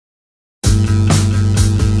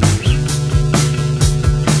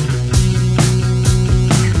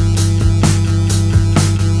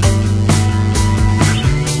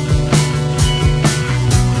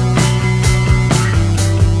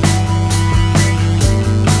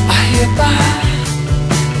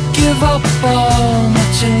up all my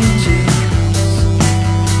changes,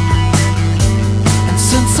 and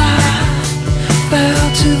since I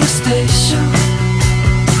fell to the station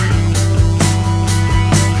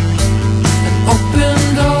and open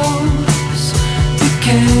doors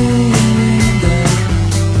became there.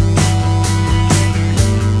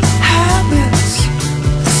 Habits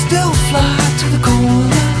still fly to the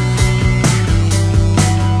corner,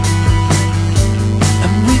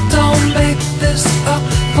 and we don't make this up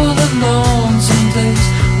for the lonesome days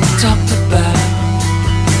we talked about.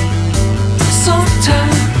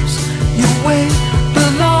 Sometimes your weight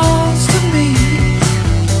belongs to me.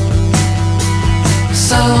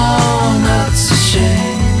 So long, that's a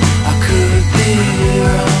shame, I could be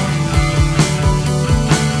wrong.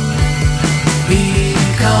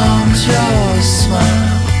 Becomes your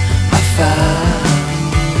smile I found.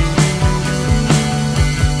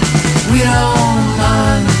 We don't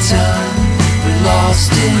mind the time we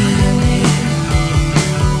lost in here,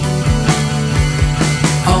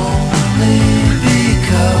 only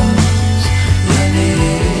because you're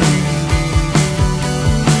near.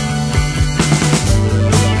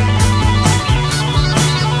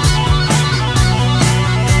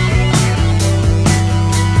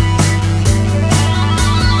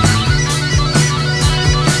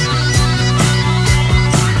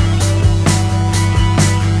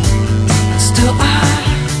 Still I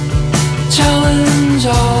challenge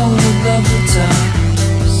all the lovely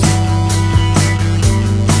times,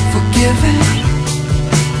 forgiving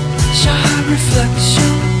shy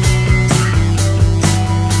reflection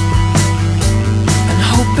and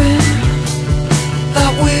hoping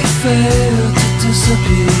that we fail to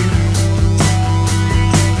disappear.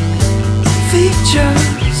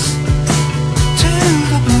 Features to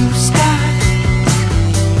the blue sky,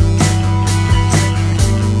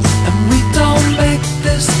 and we don't make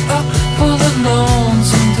this up for the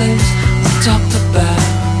lonesome days we talked about.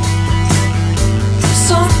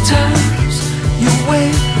 Sometimes your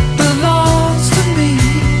weight belongs to me.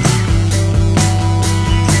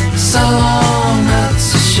 So long, that's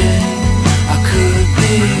a shame, I could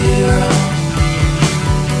be wrong.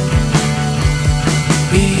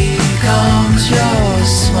 Becomes your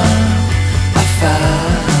smile I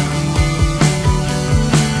found.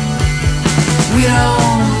 We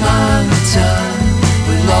don't mind the time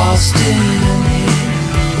we lost in